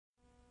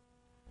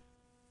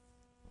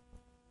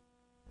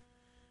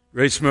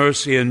Grace,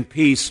 mercy, and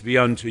peace be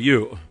unto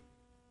you.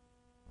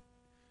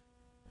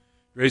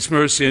 Grace,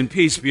 mercy, and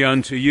peace be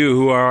unto you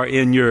who are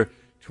in your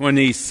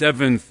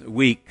 27th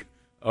week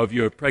of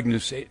your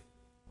pregnancy.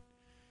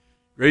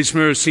 Grace,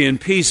 mercy,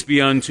 and peace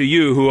be unto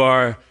you who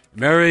are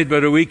married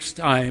but a week's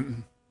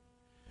time.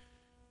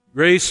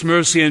 Grace,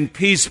 mercy, and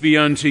peace be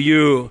unto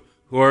you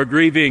who are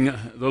grieving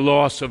the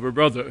loss of a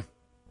brother.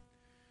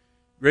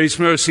 Grace,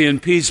 mercy,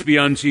 and peace be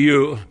unto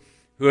you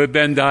who have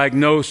been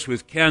diagnosed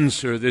with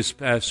cancer this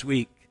past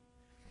week.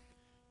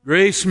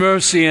 Grace,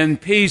 mercy,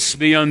 and peace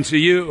be unto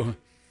you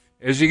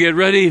as you get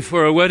ready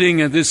for a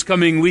wedding this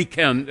coming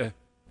weekend.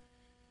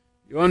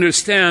 You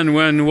understand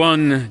when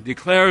one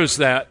declares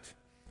that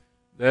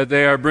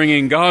they are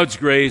bringing God's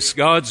grace,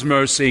 God's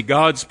mercy,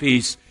 God's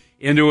peace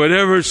into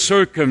whatever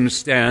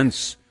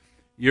circumstance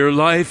your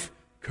life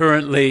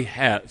currently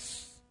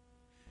has.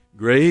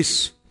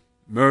 Grace,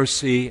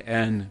 mercy,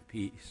 and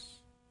peace.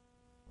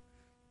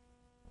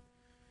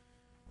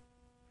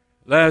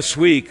 Last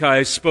week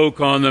I spoke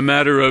on the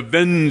matter of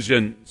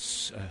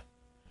vengeance.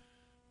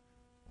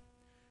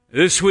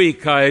 This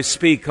week I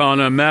speak on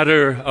a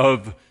matter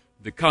of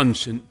the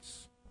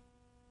conscience.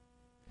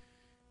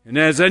 And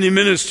as any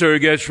minister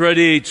gets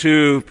ready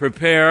to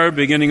prepare,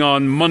 beginning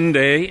on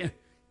Monday,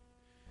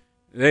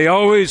 they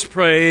always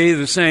pray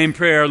the same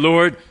prayer: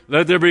 Lord,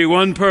 let there be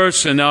one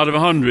person out of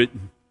 100.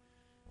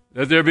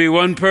 Let there be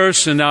one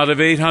person out of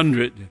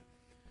 800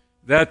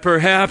 that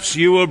perhaps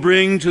you will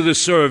bring to the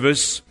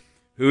service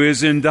who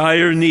is in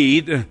dire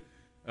need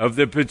of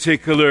the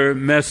particular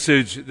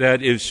message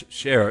that is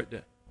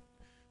shared.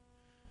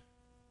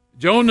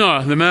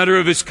 Jonah, the matter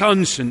of his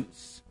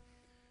conscience.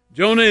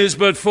 Jonah is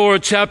but 4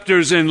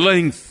 chapters in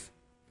length,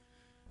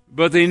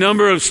 but the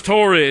number of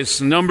stories,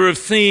 the number of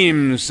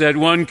themes that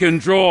one can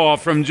draw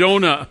from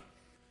Jonah,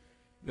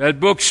 that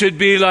book should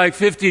be like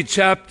 50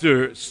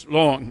 chapters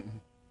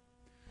long.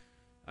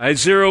 I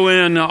zero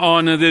in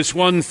on this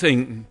one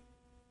thing.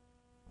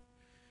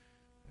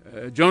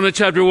 Jonah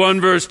chapter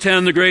 1 verse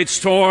 10, the great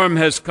storm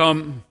has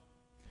come,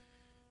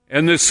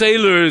 and the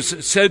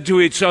sailors said to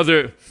each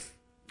other,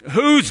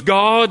 whose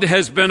God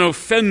has been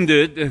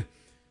offended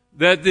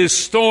that this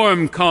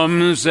storm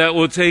comes that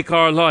will take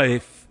our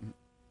life?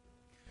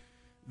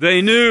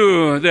 They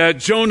knew that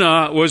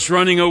Jonah was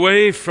running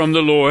away from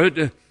the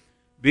Lord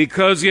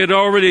because he had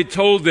already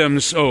told them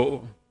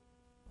so.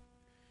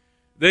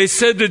 They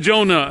said to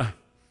Jonah,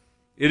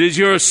 it is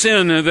your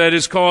sin that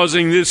is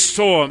causing this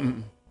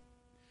storm.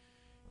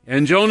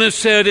 And Jonah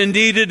said,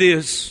 indeed it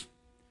is.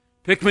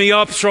 Pick me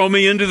up, throw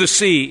me into the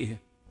sea.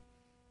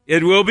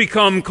 It will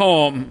become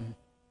calm.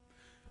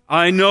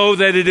 I know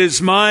that it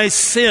is my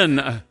sin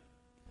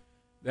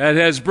that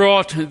has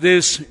brought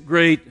this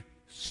great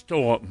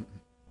storm.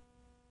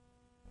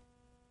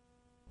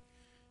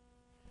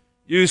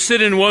 You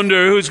sit and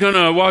wonder who's going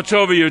to watch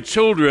over your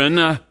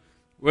children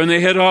when they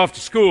head off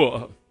to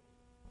school.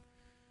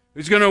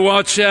 Who's going to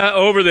watch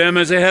over them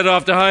as they head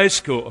off to high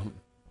school?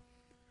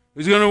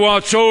 Who's going to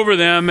watch over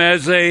them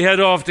as they head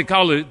off to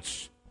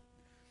college?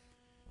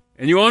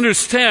 And you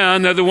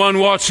understand that the one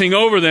watching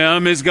over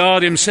them is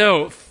God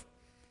Himself.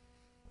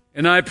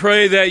 And I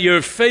pray that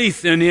your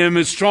faith in Him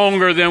is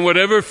stronger than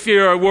whatever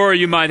fear or worry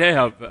you might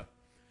have.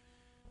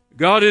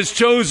 God has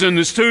chosen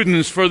the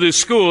students for this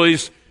school.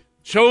 He's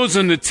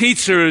chosen the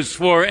teachers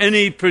for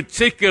any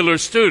particular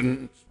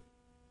student.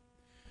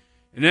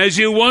 And as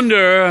you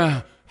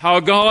wonder how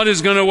God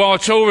is going to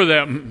watch over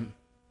them,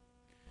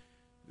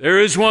 there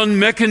is one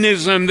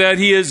mechanism that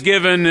He has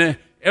given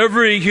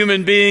every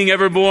human being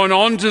ever born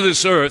onto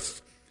this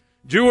earth,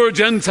 Jew or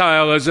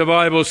Gentile, as the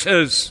Bible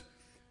says,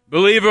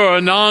 believer or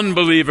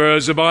non-believer,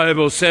 as the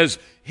Bible says.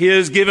 He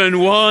has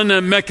given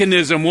one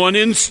mechanism, one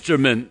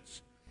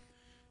instrument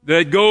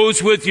that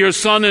goes with your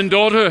son and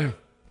daughter,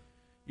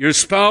 your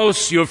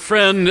spouse, your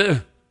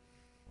friend,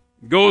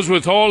 goes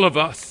with all of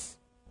us.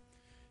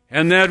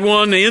 And that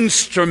one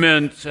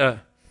instrument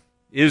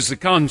is the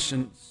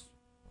conscience.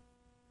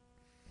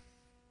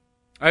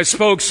 I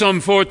spoke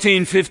some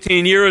 14,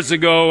 15 years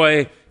ago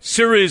a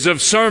series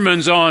of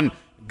sermons on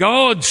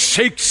God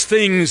shakes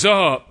things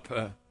up.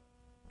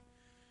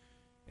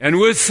 And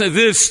with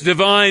this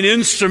divine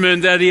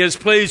instrument that He has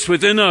placed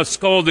within us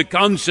called the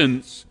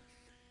conscience,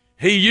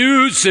 He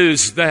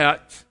uses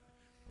that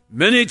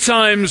many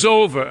times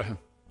over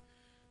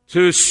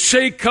to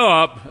shake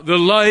up the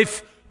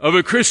life of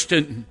a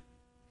Christian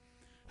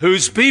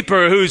whose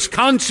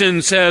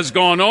conscience has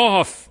gone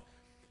off.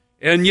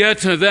 And yet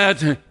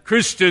that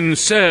Christian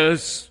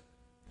says,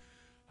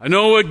 I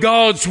know what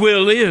God's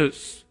will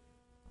is,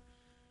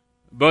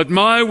 but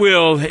my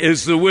will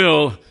is the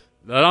will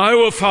that I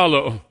will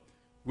follow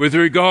with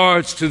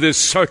regards to this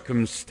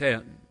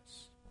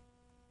circumstance.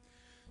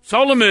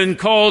 Solomon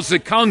calls the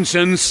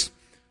conscience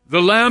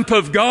the lamp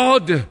of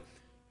God,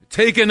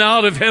 taken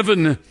out of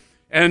heaven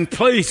and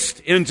placed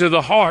into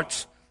the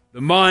heart,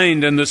 the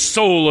mind, and the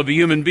soul of a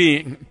human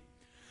being.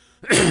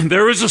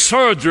 There is a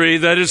surgery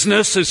that is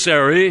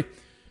necessary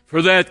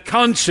for that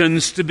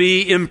conscience to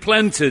be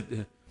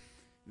implanted.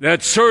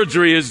 That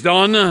surgery is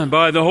done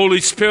by the Holy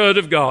Spirit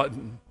of God.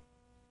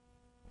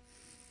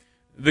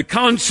 The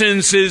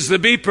conscience is the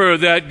beeper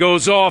that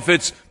goes off.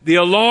 It's the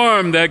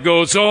alarm that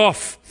goes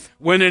off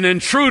when an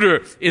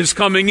intruder is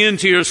coming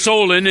into your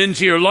soul and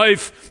into your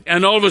life,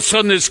 and all of a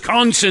sudden this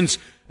conscience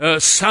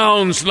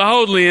sounds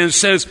loudly and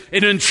says,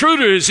 an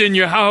intruder is in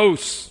your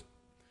house.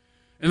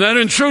 And that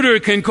intruder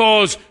can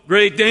cause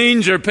great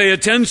danger. Pay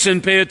attention,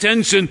 pay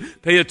attention,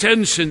 pay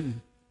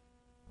attention.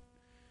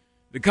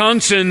 The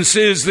conscience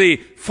is the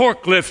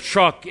forklift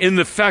truck in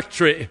the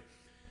factory,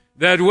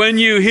 that when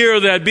you hear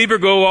that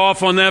beeper go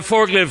off on that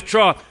forklift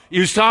truck,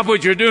 you stop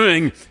what you're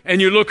doing and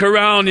you look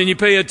around and you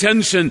pay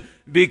attention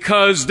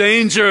because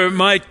danger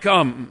might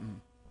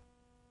come.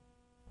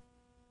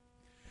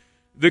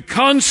 The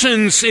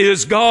conscience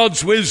is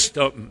God's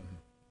wisdom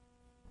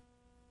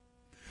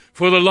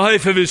for the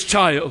life of His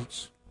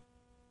child.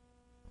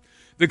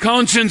 The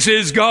conscience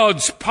is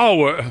God's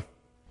power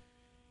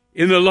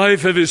in the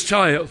life of His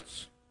child.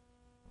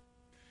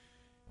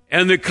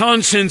 And the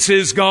conscience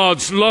is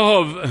God's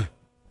love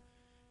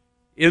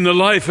in the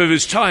life of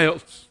His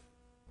child.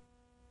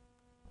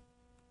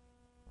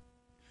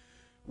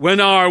 When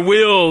our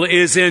will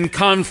is in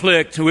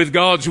conflict with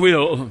God's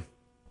will,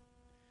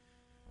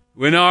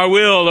 when our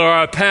will or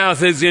our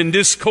path is in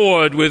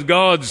discord with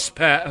God's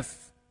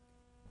path,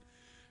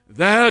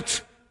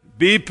 that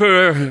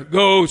beeper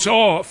goes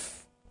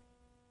off.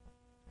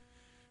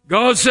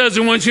 God says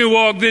that once you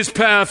walk this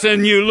path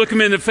and you look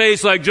Him in the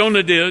face like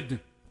Jonah did,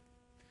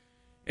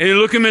 and you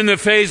look Him in the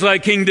face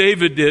like King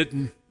David did,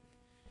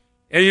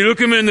 and you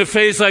look Him in the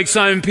face like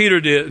Simon Peter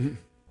did,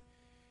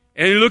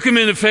 and you look Him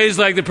in the face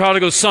like the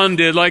prodigal son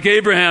did, like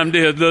Abraham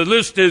did. The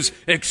list is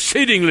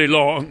exceedingly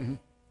long.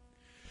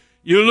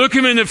 You look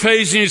Him in the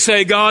face and you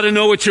say, God, I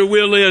know what your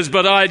will is,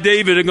 but I,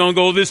 David, am going to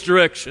go this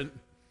direction.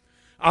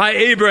 I,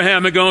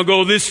 Abraham, am going to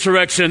go this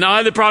direction.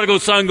 I, the prodigal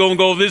son, going to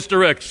go this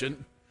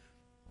direction.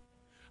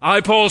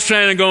 I, Paul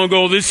Strand, am going to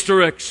go this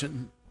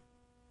direction.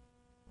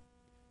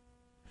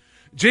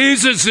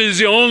 Jesus is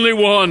the only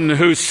one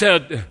who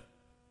said,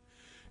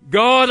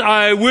 God,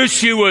 I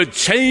wish you would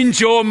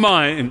change your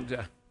mind.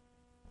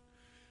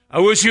 I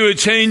wish you would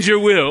change your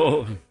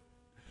will.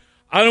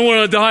 I don't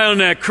want to die on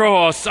that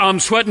cross. I'm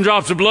sweating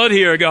drops of blood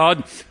here,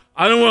 God.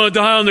 I don't want to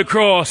die on the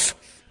cross.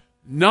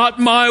 Not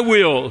my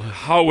will,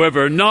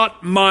 however,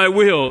 not my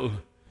will,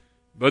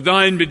 but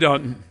thine be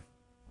done.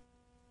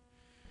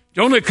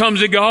 Jonah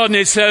comes to God and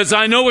he says,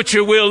 I know what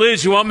your will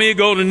is. You want me to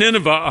go to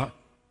Nineveh.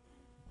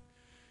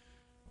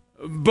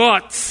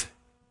 But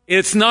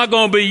it's not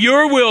going to be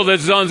your will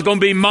that's done. It's going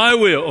to be my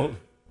will.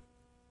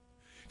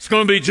 It's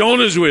going to be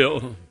Jonah's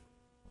will.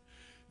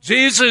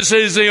 Jesus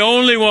is the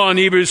only one,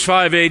 Hebrews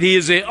 5:8. He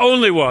is the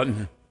only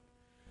one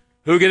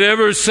who could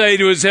ever say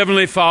to His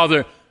Heavenly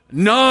Father,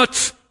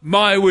 not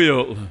my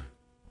will,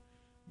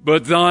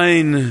 but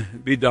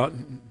thine be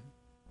done.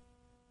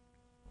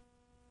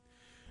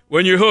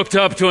 When you're hooked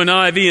up to an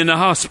IV in the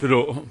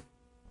hospital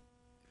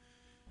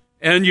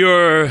and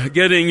you're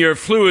getting your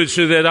fluids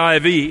through that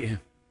IV,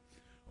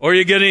 or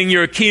you're getting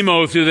your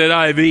chemo through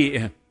that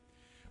IV,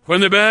 when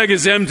the bag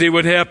is empty,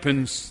 what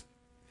happens?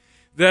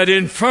 That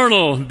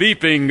infernal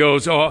beeping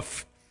goes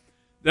off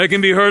that can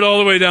be heard all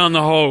the way down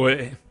the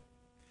hallway.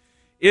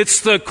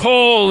 It's the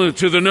call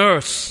to the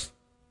nurse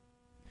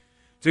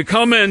to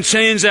come and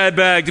change that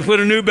bag, to put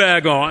a new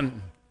bag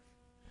on,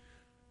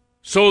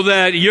 so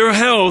that your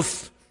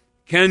health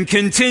can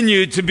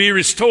continue to be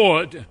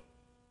restored.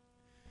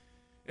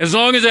 As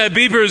long as that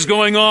beeper is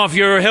going off,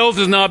 your health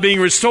is not being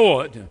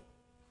restored.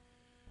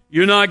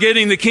 You're not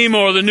getting the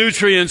chemo or the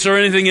nutrients or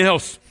anything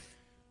else.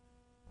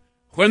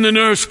 When the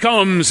nurse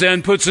comes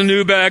and puts a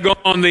new bag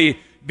on, the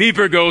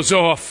beeper goes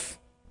off,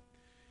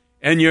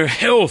 and your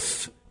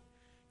health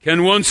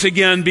can once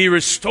again be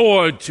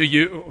restored to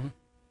you.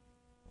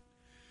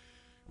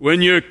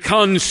 When your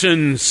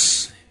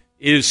conscience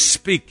is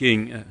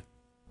speaking,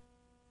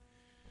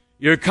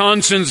 your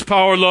conscience,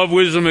 power, love,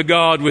 wisdom of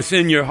God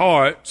within your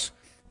heart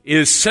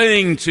is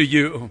saying to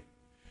you,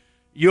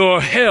 your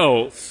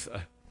health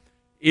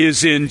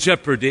is in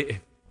jeopardy.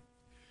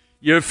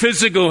 Your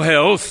physical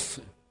health,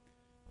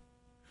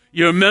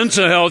 your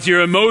mental health,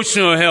 your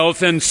emotional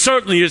health, and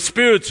certainly your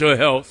spiritual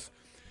health,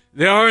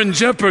 they are in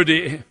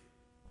jeopardy.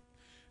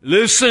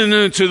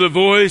 Listen to the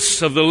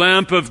voice of the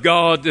lamp of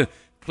God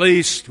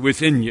placed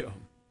within you.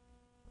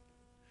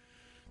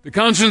 The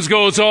conscience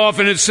goes off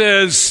and it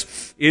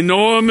says,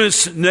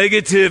 enormous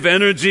negative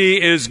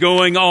energy is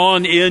going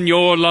on in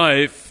your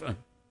life.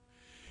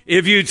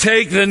 If you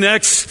take the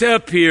next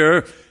step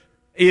here,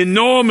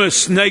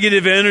 enormous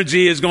negative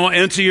energy is going to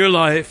enter your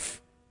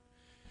life.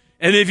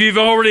 And if you've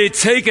already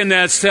taken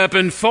that step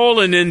and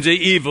fallen into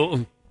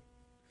evil,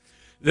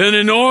 then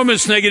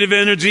enormous negative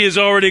energy is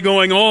already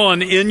going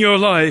on in your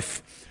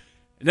life.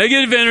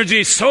 Negative energy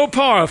is so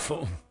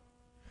powerful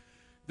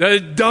that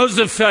it does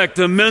affect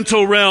the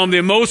mental realm, the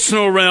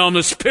emotional realm,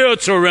 the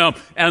spiritual realm,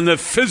 and the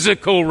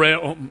physical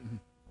realm.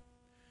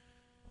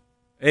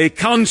 A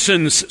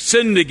conscience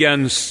sinned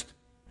against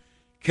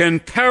can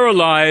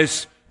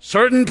paralyze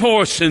certain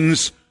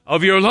portions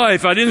of your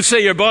life. I didn't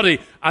say your body,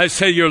 I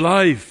say your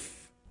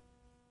life.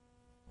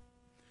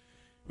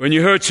 When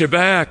you hurt your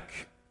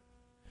back,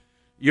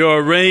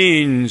 your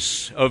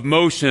range of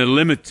motion is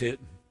limited.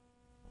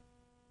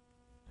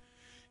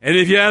 And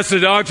if you ask the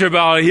doctor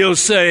about it, he'll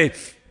say,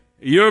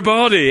 your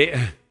body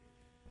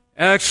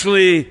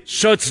actually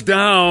shuts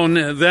down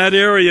that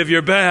area of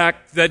your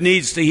back that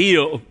needs to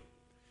heal.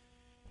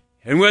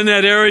 And when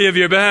that area of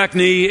your back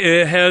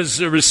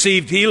has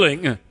received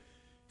healing,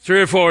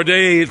 3 or 4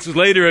 days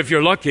later, if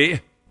you're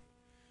lucky,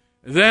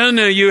 then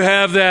you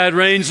have that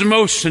range of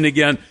motion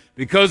again,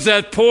 because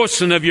that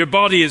portion of your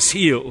body is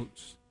healed.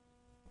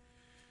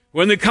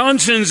 When the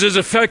conscience is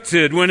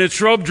affected, when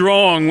it's rubbed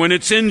wrong, when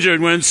it's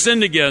injured, when it's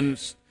sinned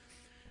against,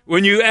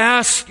 when you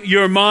ask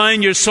your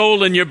mind, your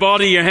soul, and your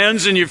body, your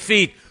hands and your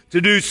feet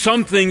to do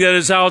something that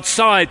is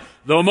outside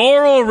the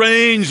moral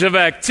range of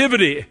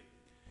activity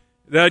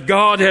that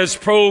God has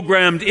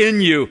programmed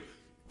in you,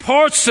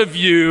 parts of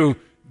you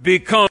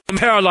become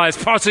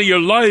paralyzed. Parts of your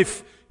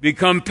life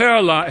become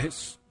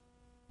paralyzed.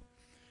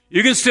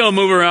 You can still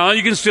move around.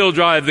 You can still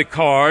drive the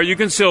car. You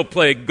can still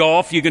play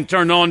golf. You can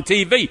turn on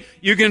TV.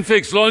 You can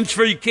fix lunch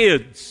for your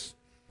kids.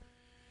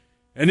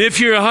 And if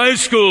you're a high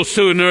school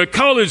student or a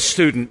college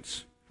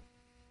student,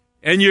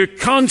 and your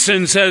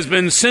conscience has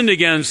been sinned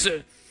against,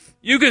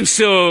 you can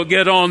still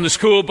get on the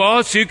school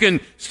bus. You can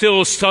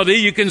still study.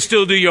 You can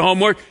still do your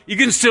homework. You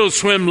can still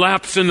swim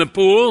laps in the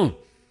pool.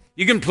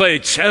 You can play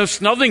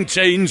chess. Nothing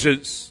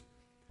changes.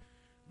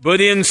 But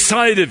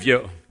inside of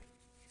you,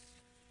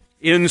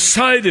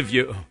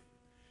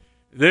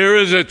 there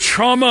is a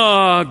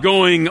trauma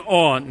going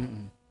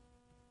on.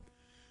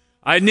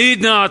 I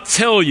need not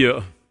tell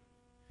you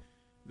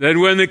that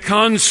when the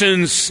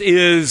conscience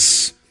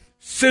is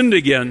sinned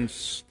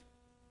against,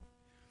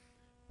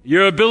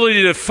 your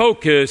ability to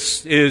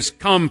focus is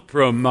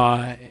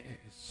compromised.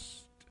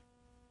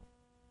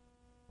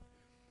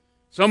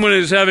 Someone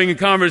is having a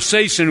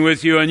conversation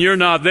with you and you're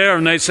not there,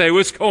 and they say,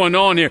 what's going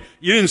on here?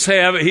 You didn't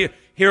say,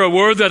 hear a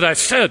word that I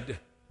said.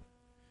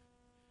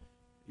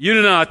 You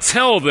do not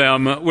tell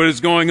them what is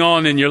going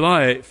on in your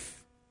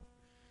life.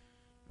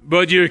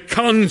 But your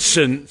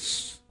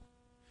conscience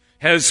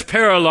has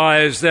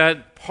paralyzed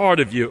that part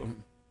of you.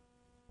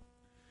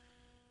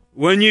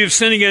 When you've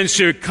sinned against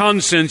your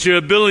conscience, your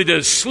ability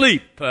to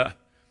sleep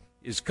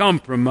is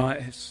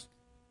compromised.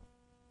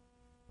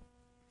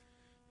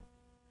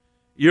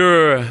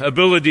 Your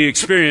ability to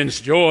experience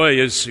joy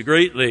is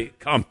greatly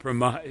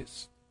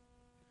compromised.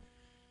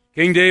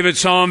 King David,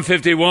 Psalm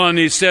 51,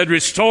 he said,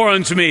 restore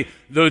unto me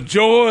the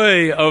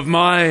joy of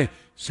my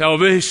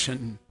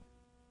salvation.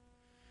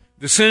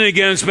 The sin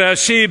against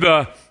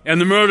Bathsheba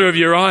and the murder of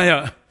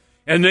Uriah,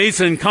 and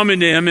Nathan coming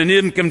to him and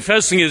him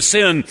confessing his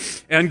sin,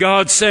 and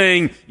God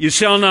saying, you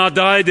shall not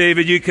die,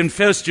 David, you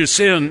confessed your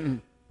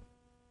sin.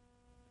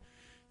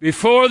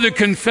 Before the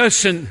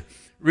confession,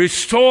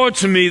 restore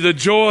to me the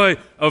joy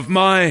of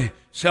my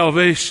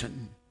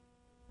salvation.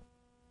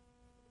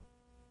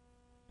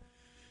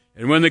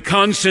 And when the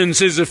conscience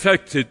is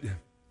affected,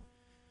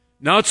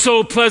 not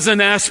so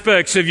pleasant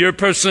aspects of your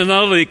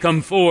personality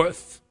come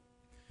forth.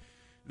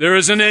 There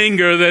is an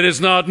anger that is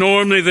not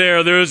normally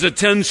there. There is a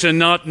tension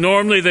not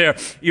normally there.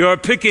 You are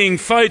picking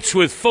fights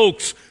with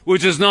folks,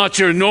 which is not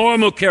your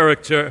normal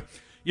character.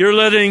 You're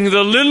letting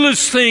the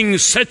littlest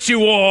things set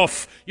you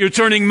off. You're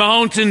turning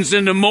mountains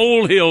into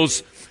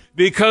molehills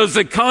because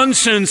the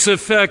conscience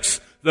affects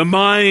the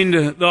mind,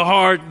 the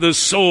heart, the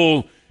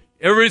soul,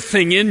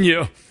 everything in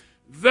you.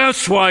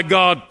 That's why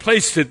God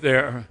placed it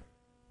there.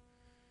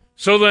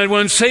 So that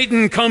when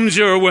Satan comes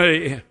your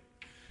way,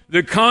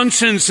 the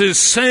conscience is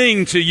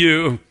saying to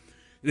you,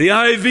 the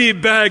IV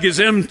bag is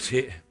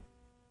empty.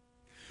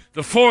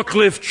 The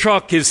forklift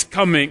truck is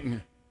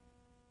coming.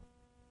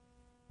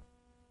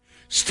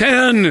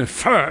 Stand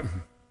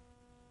firm.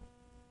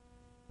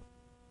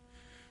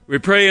 We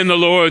pray in the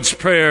Lord's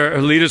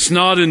Prayer, lead us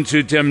not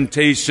into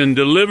temptation,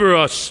 deliver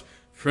us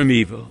from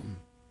evil.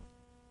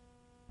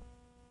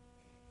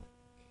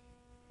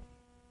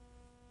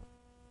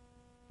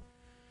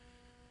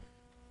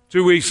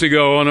 Two weeks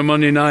ago on a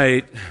Monday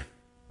night,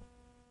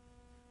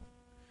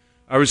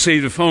 I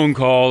received a phone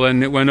call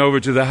and it went over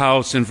to the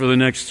house, and for the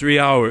next 3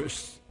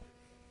 hours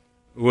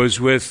was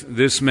with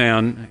this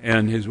man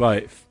and his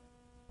wife.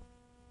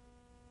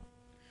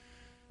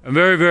 I'm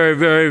very, very,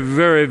 very,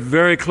 very,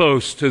 very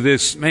close to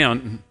this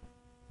man.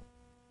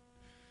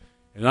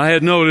 And I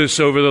had noticed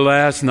over the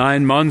last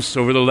 9 months,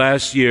 over the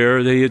last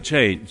year, that he had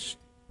changed.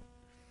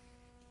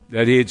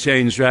 That he had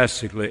changed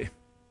drastically.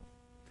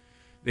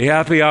 The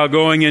happy,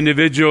 outgoing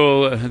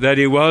individual that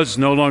he was,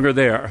 no longer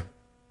there.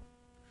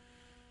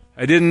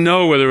 I didn't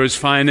know whether it was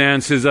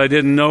finances. I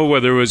didn't know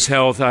whether it was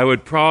health. I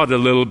would prod a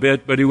little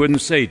bit, but he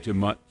wouldn't say too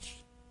much.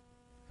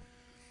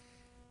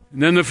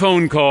 And then the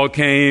phone call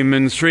came,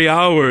 and 3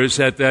 hours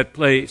at that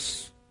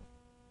place.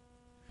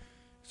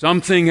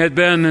 Something had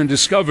been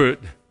discovered.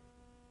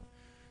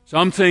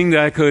 Something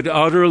that could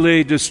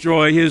utterly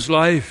destroy his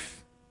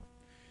life,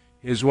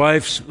 his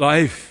wife's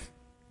life,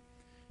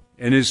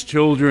 and his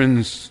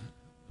children's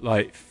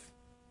life.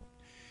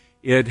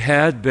 It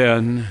had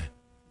been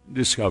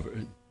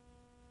discovered.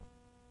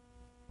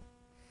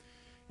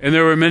 And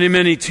there were many,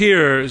 many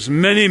tears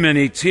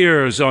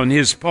on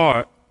his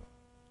part.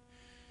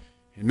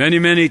 And many,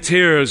 many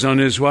tears on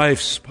his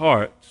wife's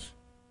part.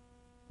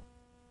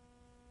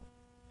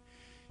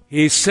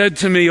 He said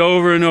to me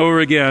over and over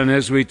again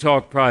as we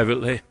talked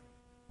privately,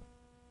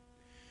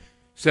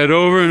 said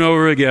over and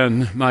over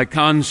again, my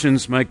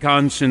conscience, my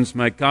conscience,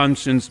 my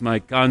conscience, my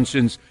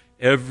conscience,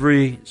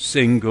 every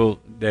single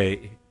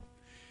day.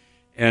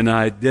 And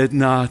I did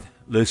not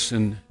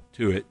listen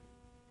to it.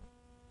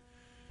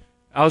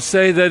 I'll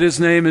say that his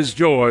name is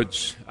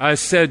George. I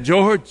said,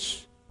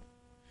 George,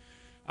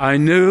 I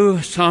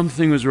knew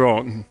something was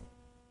wrong.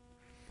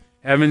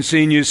 Haven't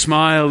seen you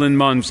smile in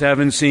months.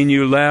 Haven't seen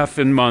you laugh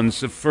in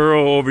months. A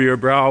furrow over your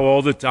brow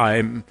all the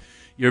time.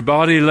 Your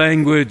body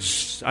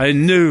language, I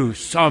knew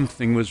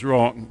something was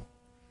wrong.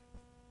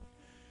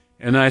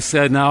 And I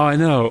said, now I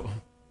know.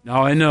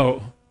 Now I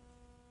know.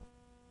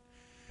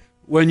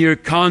 When your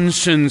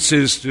conscience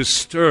is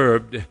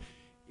disturbed,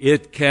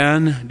 it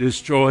can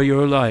destroy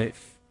your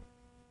life.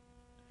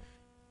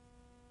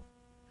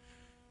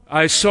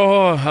 I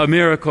saw a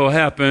miracle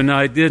happen.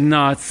 I did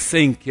not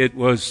think it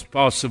was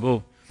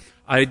possible.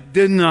 I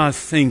did not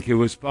think it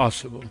was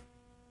possible.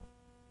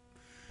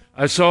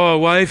 I saw a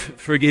wife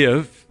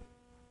forgive.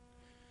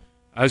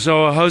 I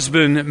saw a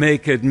husband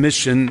make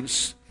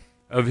admissions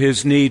of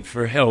his need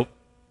for help.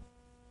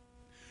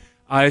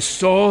 I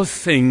saw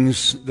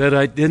things that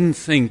I didn't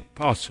think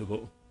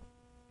possible.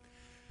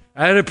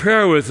 I had a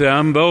prayer with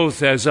them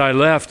both as I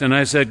left, and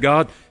I said,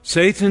 God,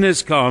 Satan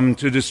has come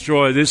to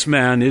destroy this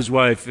man, his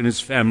wife, and his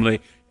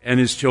family, and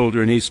his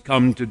children. He's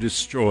come to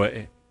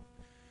destroy.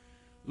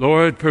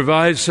 Lord,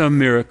 provide some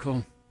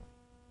miracle.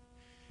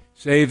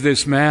 Save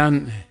this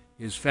man,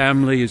 his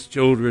family, his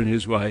children,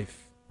 his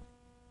wife.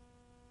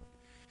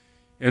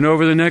 And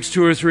over the next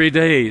 2 or 3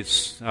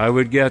 days, I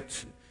would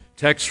get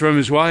texts from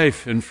his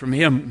wife and from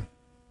him.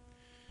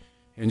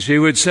 And she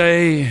would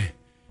say,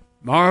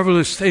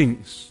 marvelous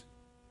things.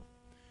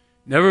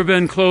 Never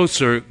been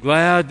closer.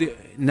 Glad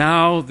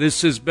now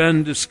this has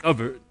been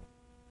discovered.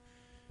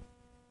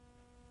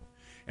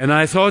 And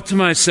I thought to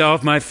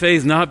myself, my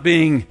faith not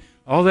being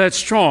all that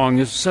strong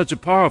is such a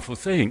powerful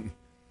thing.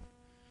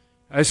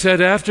 I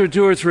said, after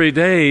 2 or 3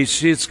 days,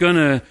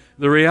 the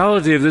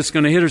reality of this is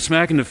going to hit her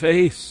smack in the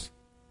face.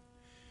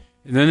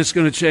 And then it's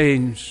going to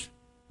change.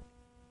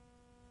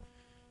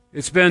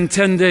 It's been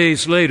 10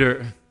 days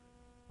later,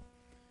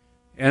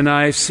 and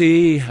I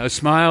see a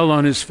smile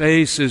on his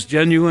face as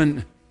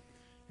genuine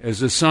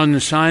as the sun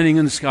shining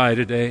in the sky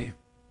today.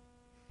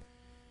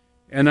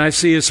 And I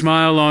see a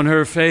smile on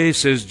her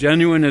face as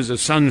genuine as the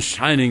sun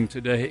shining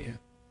today.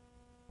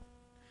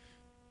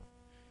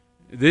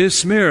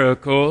 This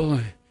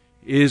miracle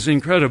is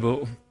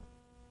incredible.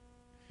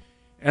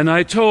 And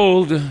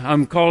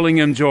I'm calling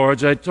him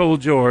George, I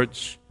told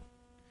George,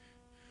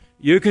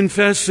 you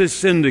confess this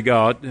sin to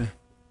God,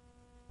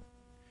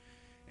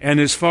 and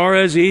as far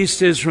as the east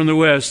is from the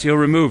west, He'll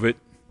remove it.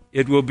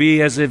 It will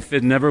be as if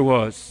it never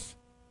was.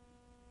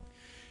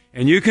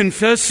 And you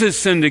confess this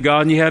sin to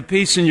God, and you have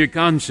peace in your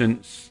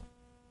conscience.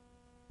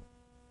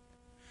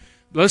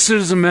 Blessed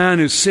is the man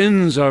whose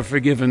sins are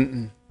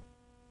forgiven.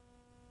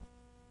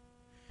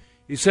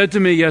 He said to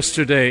me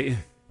yesterday,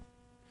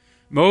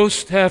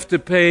 most have to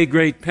pay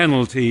great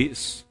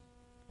penalties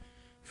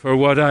for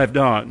what I've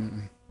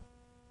done.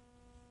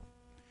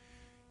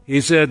 He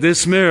said,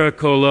 this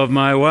miracle of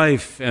my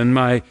wife and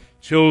my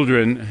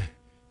children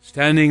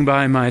standing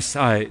by my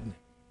side.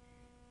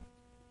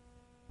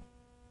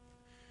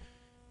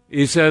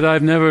 He said,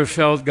 I've never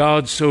felt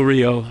God so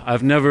real.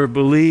 I've never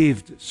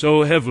believed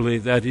so heavily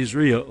that He's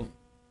real.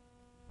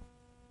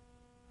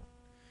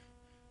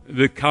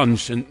 The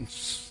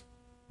conscience.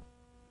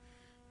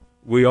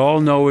 We all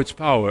know its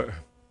power.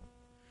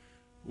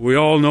 We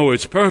all know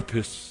its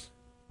purpose.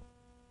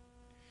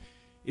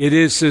 It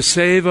is to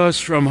save us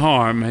from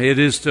harm. It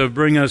is to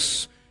bring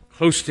us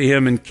close to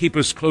Him and keep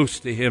us close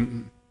to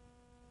Him.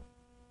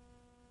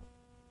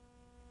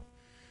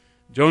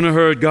 Jonah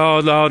heard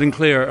God loud and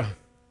clear.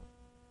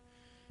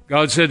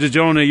 God said to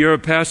Jonah, you're a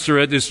pastor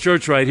at this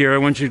church right here. I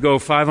want you to go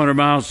 500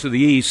 miles to the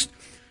east.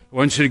 I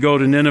want you to go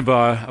to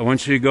Nineveh. I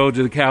want you to go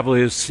to the capital of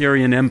the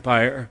Assyrian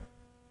Empire.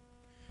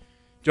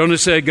 Jonah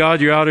said,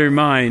 God, you're out of your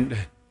mind.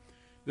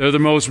 They're the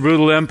most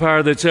brutal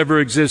empire that's ever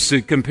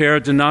existed,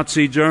 compared to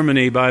Nazi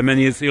Germany by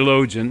many a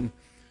theologian.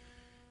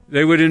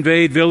 They would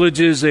invade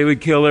villages, they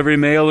would kill every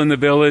male in the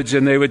village,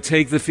 and they would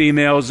take the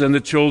females and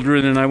the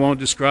children, and I won't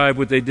describe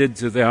what they did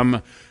to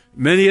them.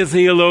 Many a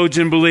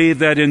theologian believed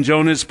that in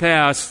Jonah's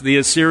past, the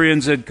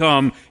Assyrians had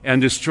come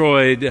and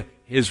destroyed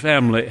his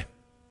family.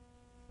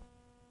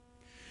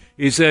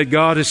 He said,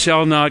 God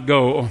shall not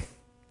go.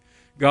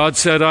 God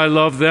said, I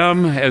love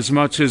them as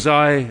much as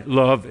I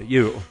love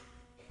you.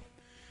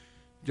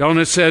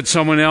 Jonah said,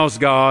 someone else,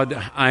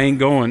 God, I ain't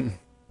going.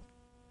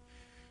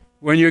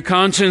 When your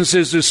conscience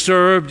is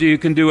disturbed, you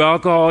can do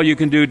alcohol, you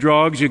can do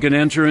drugs, you can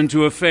enter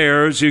into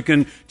affairs, you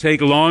can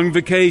take long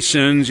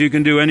vacations, you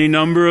can do any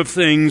number of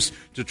things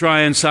to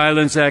try and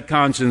silence that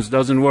conscience.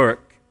 Doesn't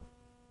work.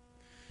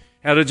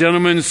 Had a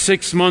gentleman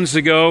 6 months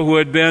ago who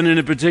had been in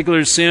a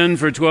particular sin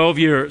for 12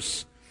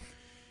 years.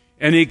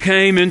 And he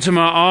came into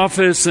my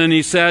office and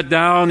he sat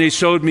down. He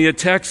showed me a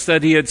text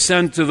that he had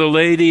sent to the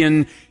lady,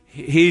 and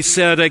he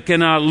said, I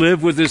cannot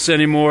live with this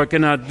anymore. I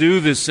cannot do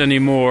this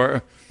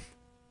anymore.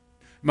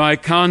 My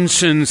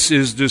conscience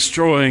is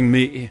destroying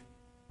me.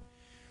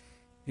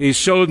 He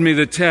showed me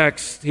the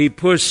text. He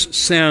pushed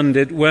send.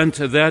 It went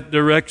to that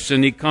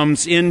direction. He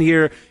comes in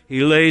here.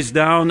 He lays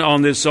down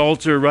on this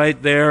altar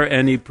right there,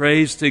 and he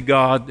prays to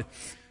God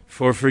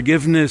for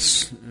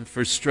forgiveness,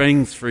 for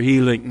strength, for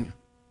healing.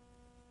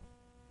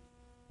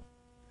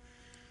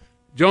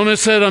 Jonah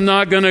said, I'm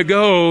not going to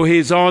go.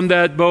 He's on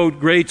that boat,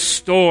 great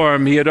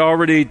storm. He had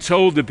already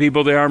told the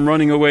people there, I'm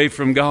running away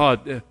from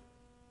God.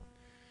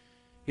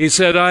 He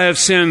said, I have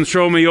sinned.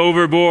 Throw me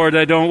overboard.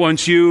 I don't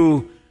want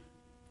you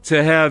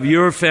to have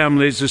your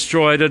families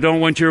destroyed. I don't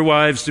want your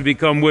wives to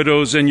become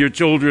widows and your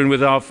children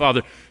without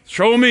father.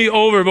 Throw me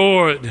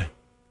overboard,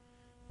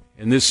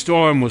 and this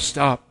storm will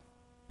stop.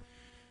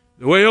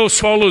 The whale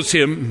swallows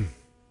him.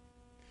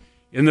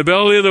 In the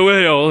belly of the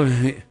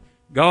whale,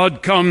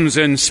 God comes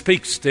and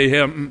speaks to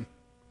him.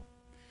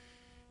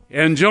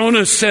 And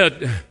Jonah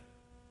said,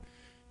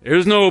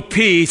 there's no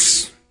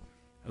peace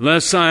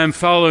unless I am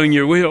following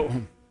your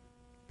will.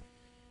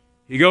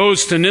 He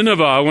goes to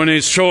Nineveh when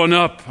he's showing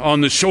up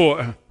on the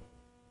shore.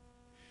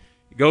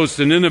 He goes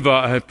to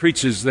Nineveh,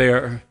 preaches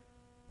there.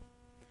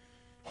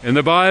 And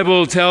the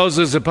Bible tells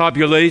us the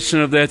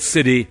population of that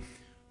city,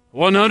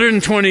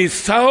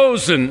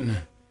 120,000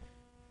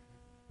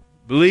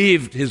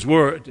 believed his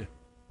word.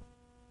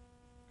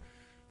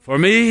 For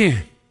me,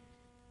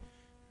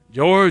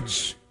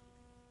 George,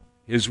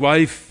 his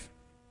wife,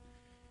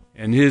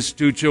 and his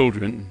 2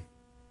 children,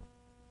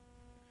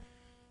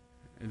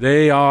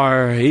 they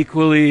are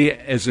equally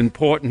as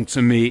important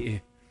to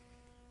me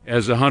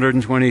as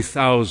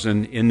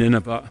 120,000 in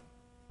Nineveh.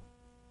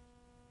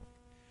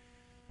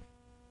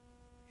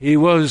 He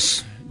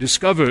was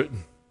discovered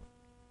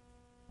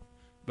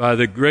by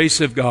the grace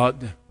of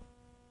God.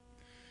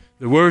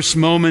 The worst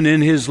moment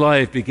in his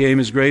life became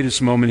his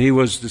greatest moment. He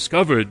was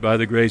discovered by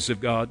the grace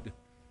of God.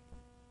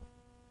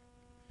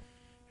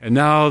 And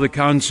now the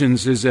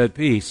conscience is at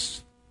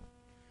peace.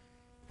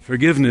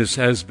 Forgiveness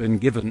has been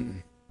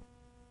given.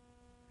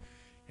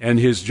 And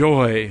his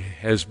joy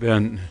has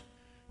been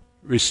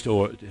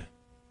restored.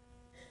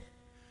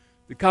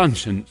 The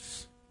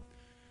conscience,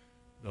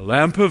 the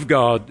lamp of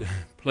God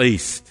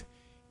placed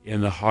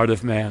in the heart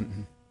of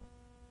man.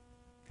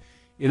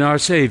 In our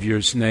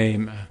Savior's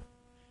name,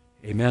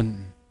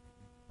 amen.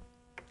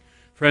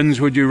 Friends,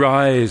 would you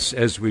rise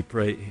as we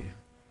pray?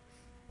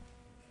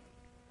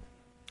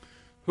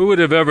 Who would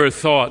have ever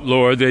thought,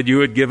 Lord, that you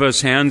would give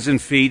us hands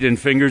and feet and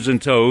fingers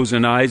and toes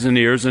and eyes and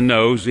ears and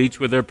nose, each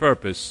with their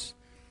purpose?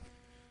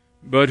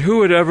 But who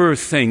would ever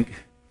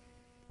think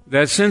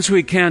that since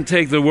we can't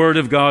take the Word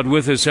of God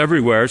with us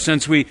everywhere,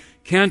 since we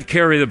can't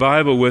carry the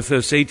Bible with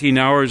us 18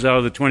 hours out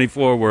of the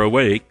 24 we're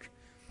awake,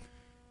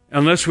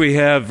 unless we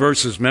have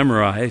verses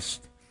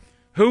memorized,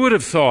 who would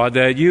have thought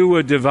that you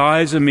would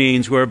devise a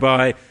means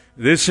whereby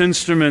this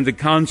instrument, the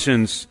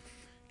conscience,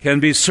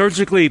 can be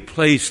surgically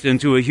placed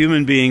into a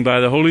human being by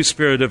the Holy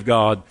Spirit of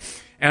God,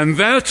 and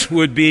that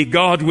would be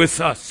God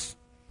with us?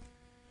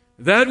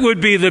 That would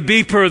be the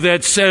beeper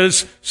that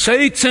says,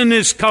 Satan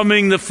is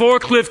coming, the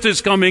forklift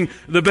is coming,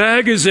 the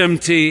bag is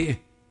empty.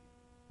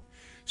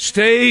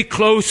 Stay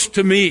close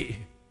to me.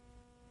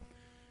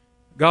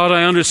 God,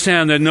 I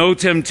understand that no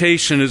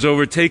temptation has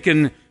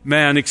overtaken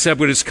man except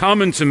what is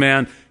common to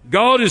man.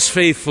 God is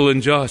faithful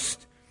and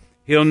just.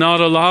 He'll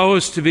not allow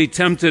us to be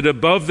tempted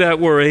above that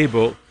we're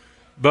able,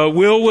 but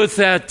will with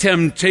that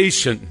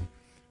temptation,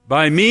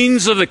 by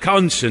means of the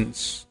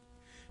conscience,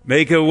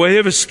 make a way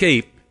of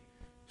escape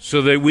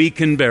so that we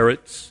can bear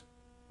it.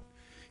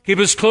 Keep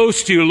us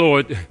close to you,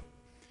 Lord.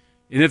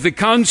 And if the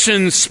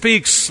conscience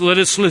speaks, let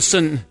us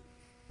listen.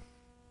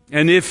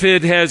 And if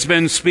it has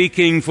been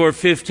speaking for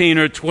 15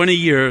 or 20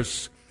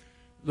 years,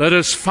 let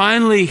us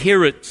finally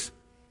hear it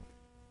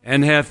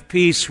and have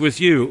peace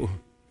with you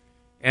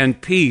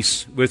and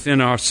peace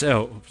within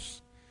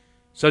ourselves.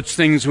 Such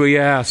things we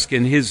ask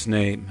in His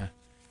name.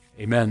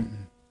 Amen.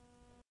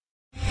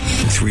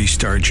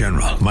 3-star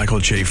General Michael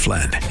J.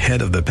 Flynn,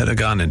 head of the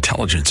Pentagon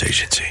Intelligence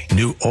Agency,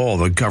 knew all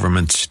the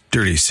government's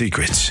dirty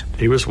secrets.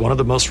 He was one of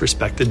the most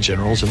respected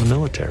generals in the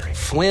military.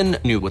 Flynn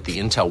knew what the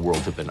intel world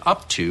had been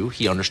up to.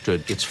 He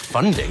understood its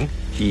funding.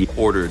 He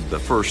ordered the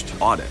first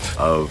audit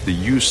of the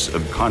use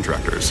of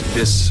contractors.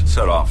 This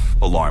set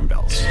off alarm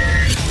bells.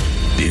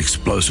 The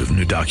explosive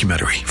new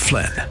documentary,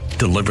 Flynn,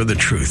 Deliver the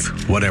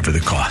Truth, Whatever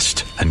the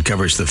Cost,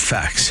 uncovers the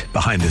facts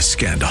behind this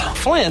scandal.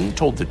 Flynn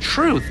told the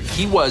truth.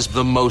 He was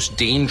the most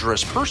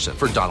dangerous person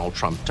for Donald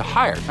Trump to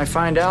hire. I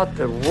find out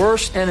the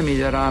worst enemy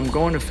that I'm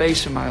going to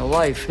face in my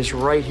life is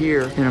right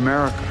here in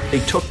America. They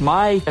took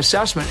my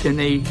assessment and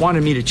they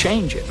wanted me to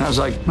change it. And I was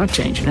like, I'm not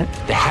changing it.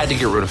 They had to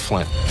get rid of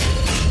Flynn.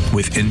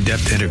 with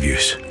in-depth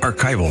interviews,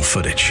 archival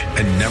footage,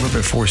 and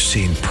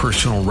never-before-seen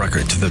personal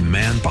records of the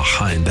man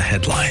behind the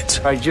headlines.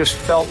 I just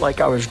felt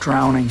like I was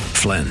drowning.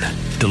 Flynn,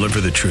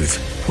 deliver the truth,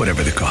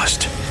 whatever the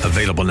cost.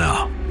 Available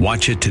now.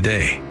 Watch it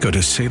today. Go to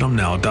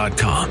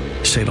salemnow.com.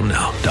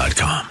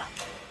 salemnow.com.